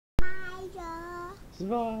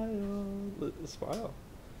Smile. Smile.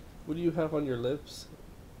 What do you have on your lips?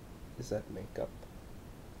 Is that makeup?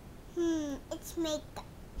 It's makeup.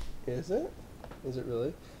 Is it? Is it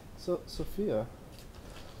really? So, Sophia,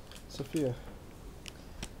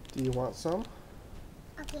 do you want some?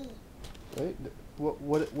 Okay. Wait,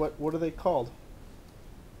 what are they called?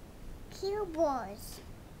 Cubes.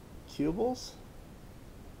 Cubles?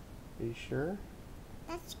 Are you sure?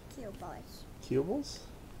 That's cubes. Cubles?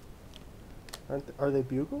 Are they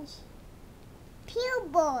bugles?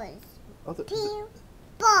 Pupils. Oh,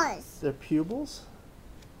 Pupils. they're pupils?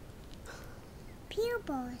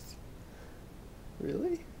 Pupils.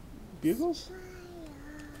 Really? Bugles?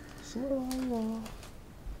 Smile.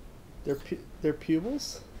 They're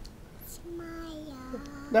pupils? Smile.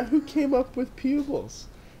 Now who came up with pupils?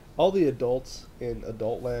 All the adults in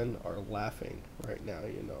Adultland are laughing right now,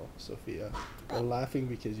 you know, Sophia. They're laughing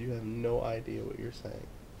because you have no idea what you're saying.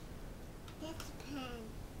 That's a pen.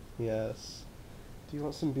 Yes. Do you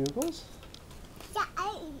want some bugles? Yeah,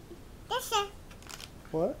 this is.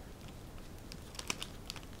 What?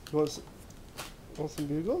 You want some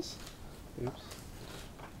bugles? Oops.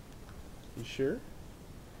 You sure?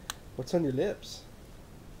 What's on your lips?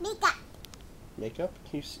 Makeup. Makeup?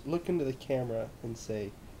 Can you look into the camera and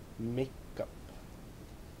say makeup?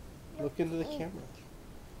 Look into the camera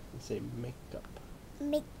and say makeup.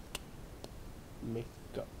 Make.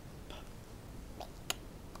 Makeup.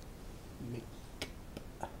 Makeup.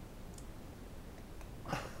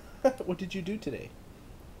 What did you do today?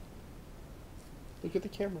 Look at the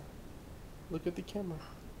camera. Look at the camera.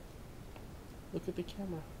 Look at the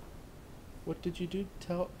camera. What did you do?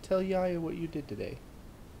 Tell Yaya what you did today.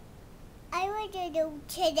 I want to do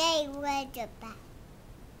today with the back.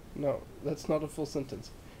 No, that's not a full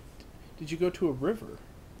sentence. Did you go to a river?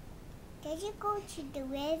 Did you go to the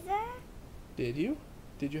river? Did you?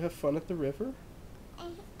 Did you have fun at the river? I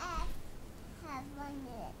have fun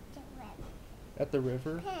at the river. At the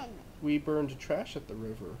river? Pen. We burned trash at the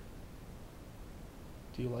river.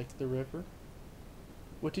 Do you like the river?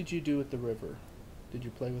 What did you do at the river? Did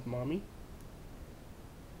you play with Mommy?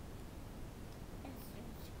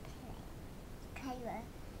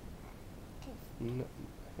 No.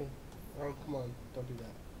 Hey. Oh, come on. Don't do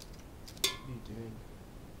that. What are you doing?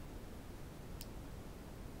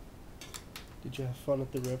 Did you have fun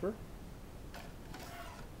at the river?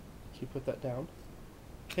 Can you put that down?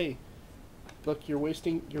 Hey, look, you're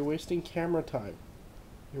wasting camera time.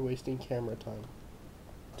 You're wasting camera time.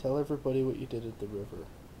 Tell everybody what you did at the river.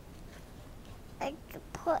 I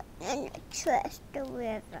put in a trash the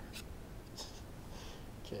river.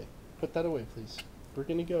 Okay, put that away, please. We're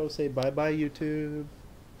gonna go. Say bye-bye, YouTube.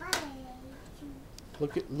 Bye.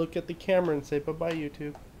 Look at the camera and say bye-bye,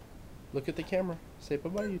 YouTube. Look at the camera. Say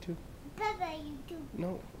bye-bye, YouTube. Bye-bye, YouTube.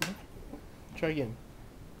 No. Try again.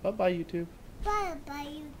 Bye-bye, YouTube. Bye-bye,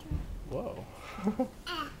 YouTube. Whoa.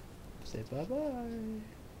 Say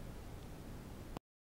bye-bye.